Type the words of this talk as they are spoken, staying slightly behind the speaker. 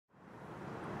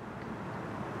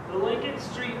The Lincoln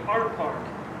Street Art Park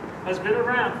has been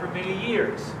around for many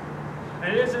years,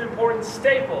 and it is an important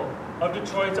staple of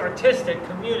Detroit's artistic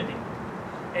community.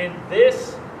 And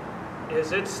this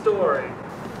is its story.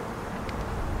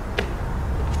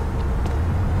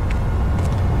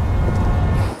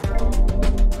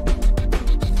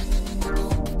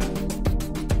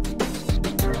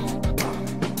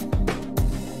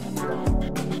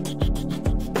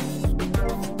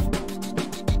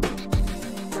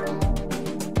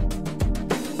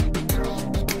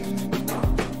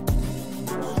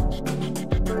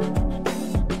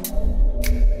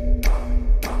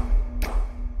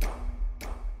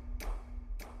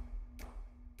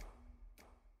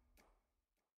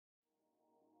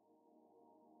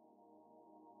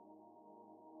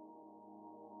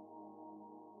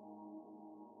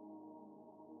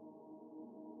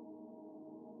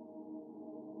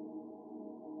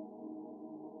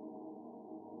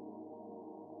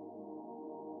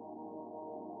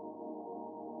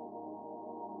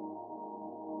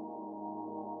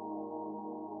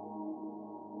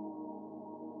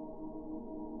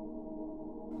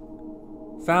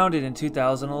 Founded in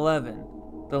 2011,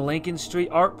 the Lincoln Street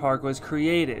Art Park was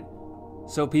created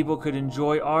so people could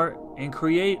enjoy art and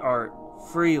create art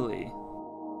freely.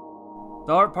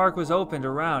 The art park was opened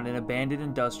around an abandoned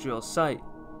industrial site,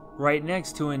 right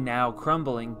next to a now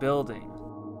crumbling building.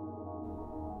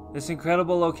 This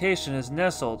incredible location is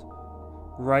nestled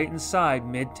right inside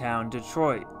Midtown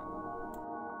Detroit.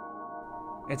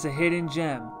 It's a hidden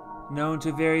gem known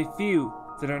to very few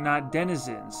that are not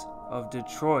denizens of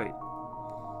Detroit.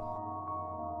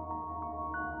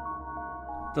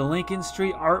 The Lincoln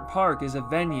Street Art Park is a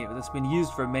venue that's been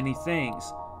used for many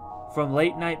things, from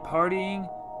late night partying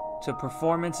to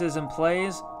performances and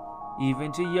plays,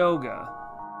 even to yoga.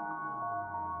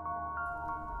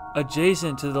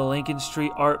 Adjacent to the Lincoln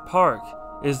Street Art Park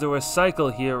is the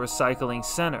Recycle Here Recycling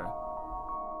Center.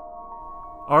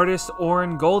 Artists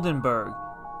Oren Goldenberg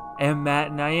and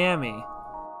Matt Niami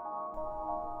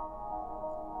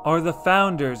are the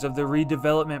founders of the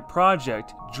redevelopment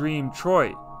project Dream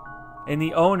Troit, and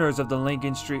the owners of the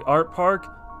Lincoln Street Art Park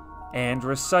and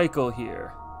Recycle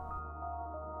Here.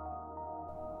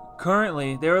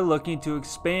 Currently, they are looking to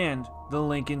expand the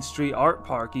Lincoln Street Art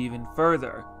Park even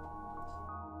further.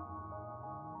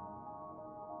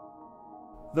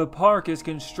 The park is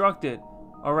constructed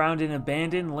around an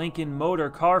abandoned Lincoln Motor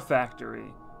Car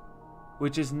factory,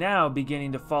 which is now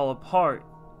beginning to fall apart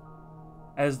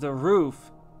as the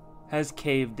roof has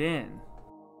caved in.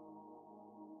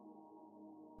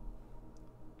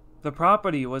 The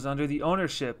property was under the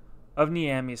ownership of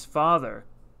Niami's father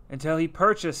until he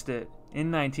purchased it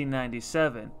in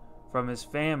 1997 from his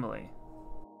family.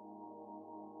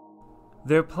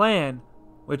 Their plan,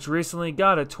 which recently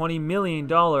got a $20 million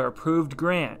approved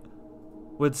grant,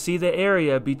 would see the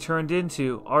area be turned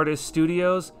into artist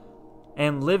studios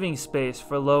and living space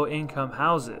for low-income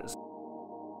houses.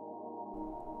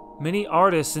 Many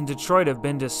artists in Detroit have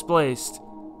been displaced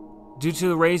due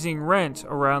to raising rent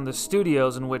around the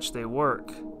studios in which they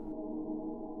work.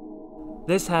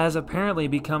 This has apparently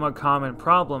become a common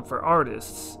problem for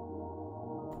artists.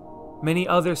 Many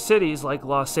other cities like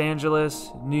Los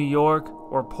Angeles, New York,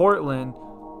 or Portland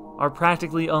are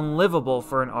practically unlivable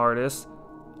for an artist,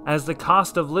 as the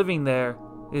cost of living there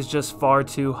is just far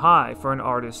too high for an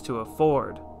artist to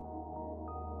afford.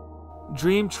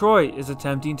 Dream Troit is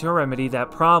attempting to remedy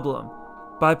that problem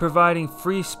by providing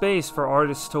free space for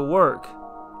artists to work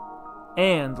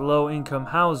and low-income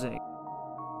housing.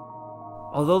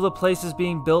 Although the place is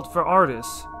being built for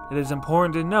artists, it is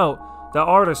important to note that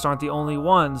artists aren't the only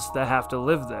ones that have to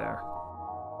live there.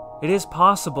 It is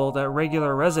possible that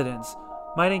regular residents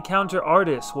might encounter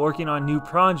artists working on new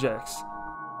projects.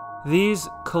 These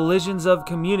collisions of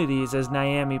communities, as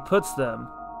Niami puts them,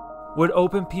 would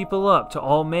open people up to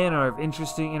all manner of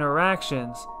interesting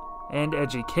interactions and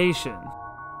education.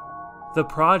 The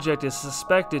project is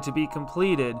suspected to be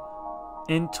completed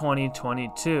in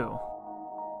 2022.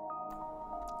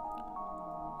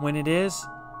 When it is,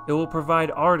 it will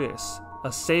provide artists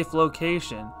a safe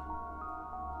location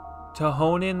to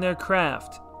hone in their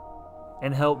craft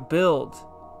and help build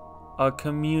a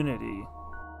community.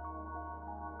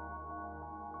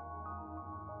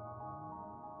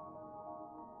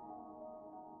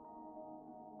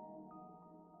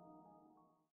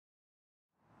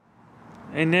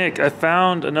 Hey Nick, I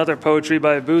found another Poetry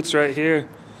by Boots right here.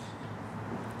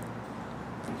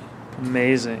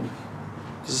 Amazing.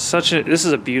 This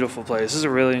is a beautiful place. This is a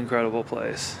really incredible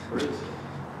place. Where is it?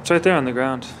 It's right there on the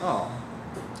ground. Oh.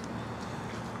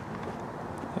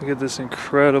 Look at this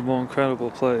incredible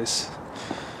place.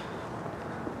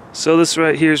 So this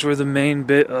right here is where the main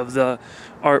bit of the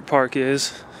art park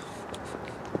is.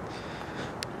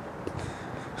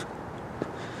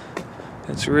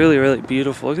 It's really, really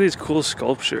beautiful. Look at these cool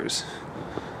sculptures.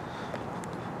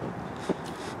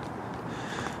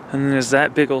 And then there's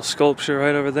that big old sculpture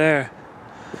right over there.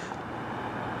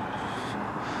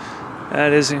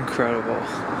 That is incredible.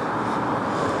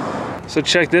 So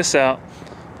check this out.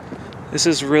 This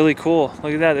is really cool.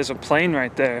 Look at that, there's a plane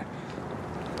right there.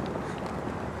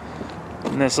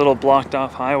 In this little blocked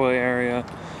off highway area.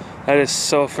 That is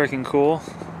so freaking cool.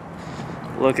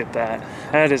 Look at that.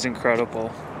 That is incredible.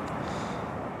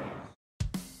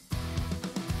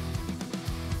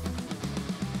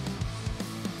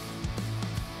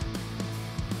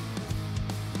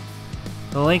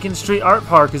 The Lincoln Street Art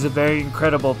Park is a very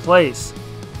incredible place,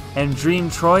 and Dream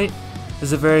Detroit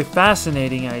is a very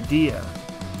fascinating idea.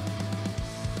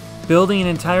 Building an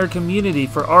entire community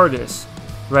for artists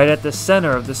right at the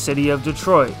center of the city of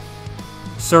Detroit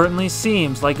certainly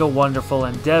seems like a wonderful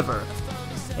endeavor,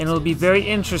 and it'll be very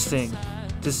interesting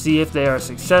to see if they are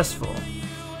successful.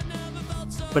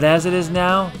 But as it is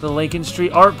now, the Lincoln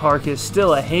Street Art Park is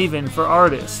still a haven for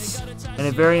artists and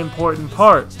a very important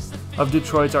part of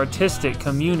Detroit's artistic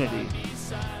community.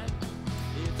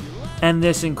 And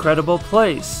this incredible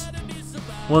place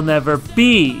will never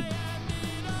be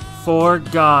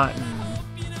forgotten.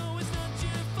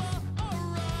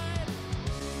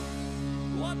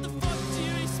 What the fuck do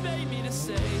you expect me to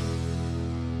say?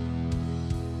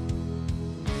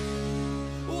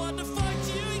 What the fuck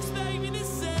do you expect me to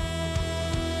say?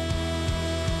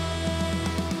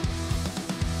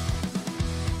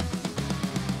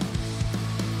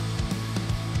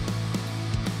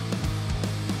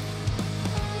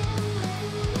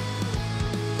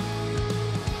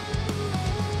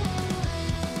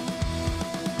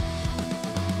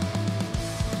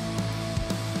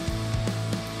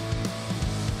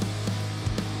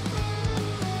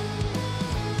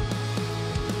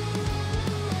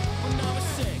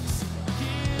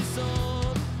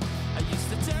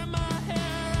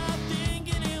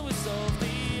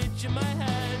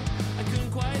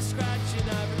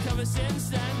 Since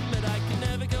then, but I can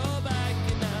never go back,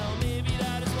 and now maybe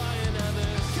that is why I never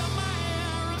cut my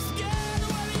hair. I'm scared of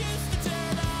what I used to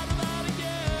turn out about a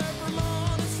year from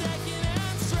all the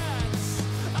second-hand stress.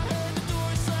 I heard the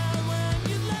door slam when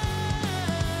you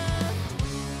left,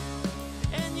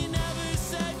 and you never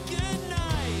said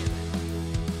goodnight.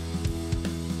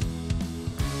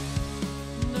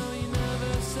 No, you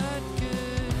never said goodnight.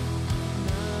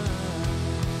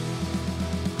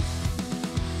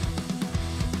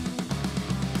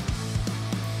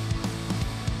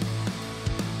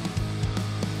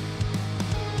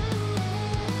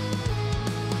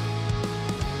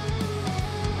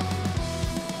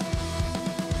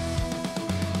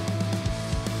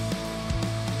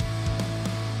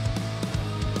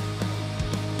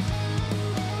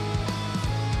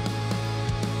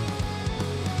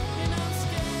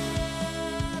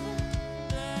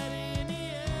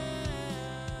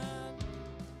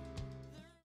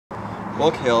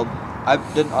 Well, Caleb,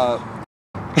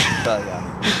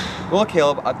 Well,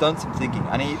 Caleb, I've done some thinking.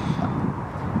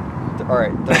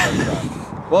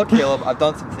 Well, Caleb, I've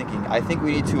done some thinking. I think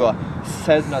we need to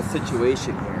assess a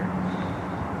situation here.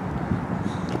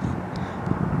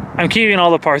 I'm keeping all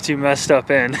the parts you messed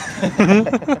up in.